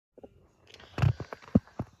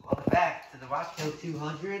back to the Rock Hill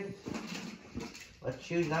 200. Let's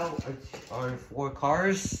choose out our 4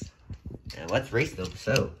 cars and let's race them.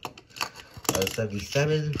 So, the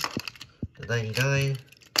 77, the 99,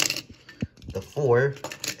 the 4,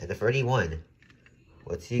 and the 31.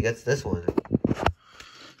 Let's see who gets this one.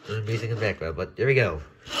 There's music in the background, but there we go.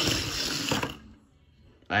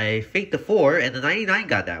 I think the 4 and the 99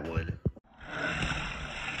 got that one.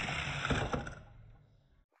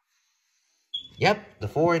 Yep, the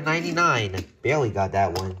 4 and 99 barely got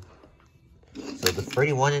that one. So the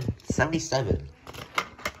 31 and 77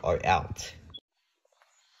 are out.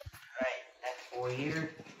 Alright, next 4 here.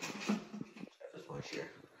 This one here.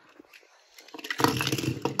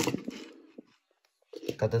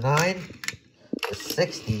 Got the 9, the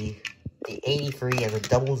 60, the 83, and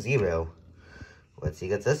the 00. Let's see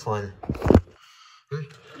who gets this one.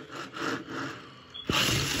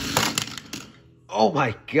 Oh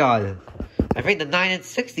my god. I think the 9 and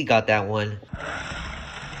 60 got that one.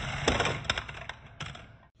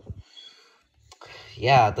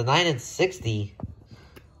 Yeah, the 9 and 60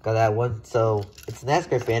 got that one. So, it's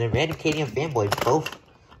NASCAR fan and Random Canadian fanboy both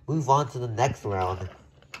move on to the next round.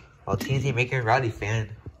 While TNT Maker and Rowdy fan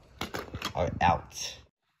are out.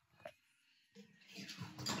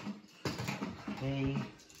 Okay.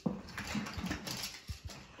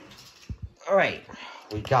 Alright,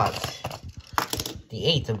 we got the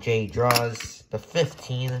 8 of Jay Draws, the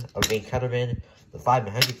 15 of Jay Cutterman, the 5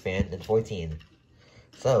 and 100 fan, and 14.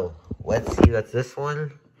 So, let's see what's this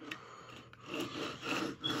one.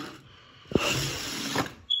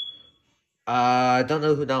 I don't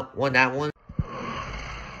know who won that one.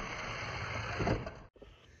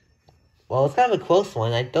 Well, it's kind of a close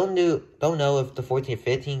one. I don't know if the 14 and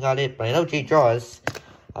 15 got it, but I know Jay Draws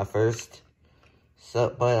first.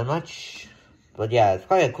 So, but I'm not but yeah, it's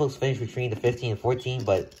probably a close finish between the 15 and 14,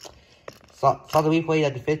 but saw the replay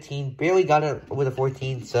that the 15 barely got it with the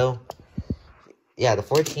 14, so yeah, the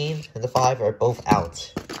 14 and the 5 are both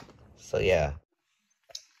out. So yeah.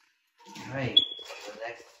 Alright, the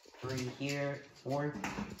next 3 here, 4.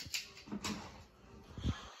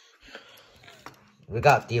 We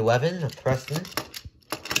got the 11 of Preston,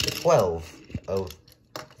 the 12 of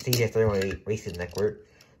CJ31 Racing Network,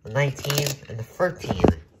 the 19 and the 13.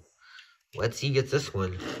 Let's see who gets this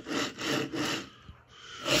one.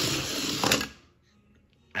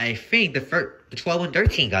 I think the 12 and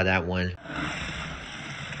 13 got that one.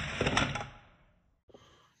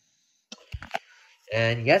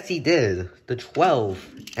 And yes, he did. The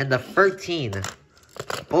 12 and the 13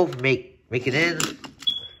 both make it in.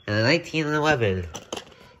 And the 19 and 11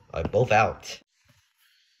 are both out.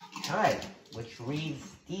 Alright, which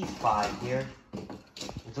leaves these 5 here.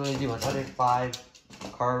 We're going to do another 5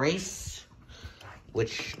 car race,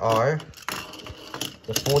 which are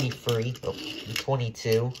the 43, the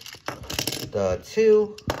 22, the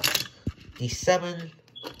 2, the 7,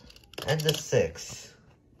 and the 6.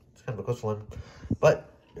 It's kind of a close one.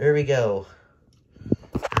 But, there we go.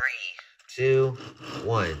 3, 2,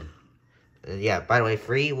 1. And yeah, by the way,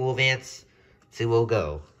 3 will advance, 2 will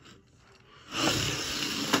go.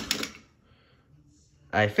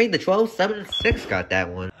 I think the 12, 7, and 6 got that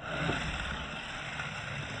one.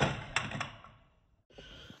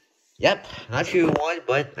 Yep, not sure who won,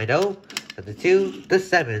 but I know that the 2, the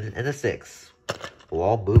 7, and the 6 will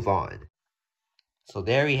all move on. So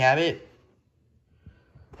there we have it.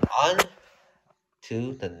 On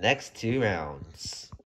to the next 2 rounds.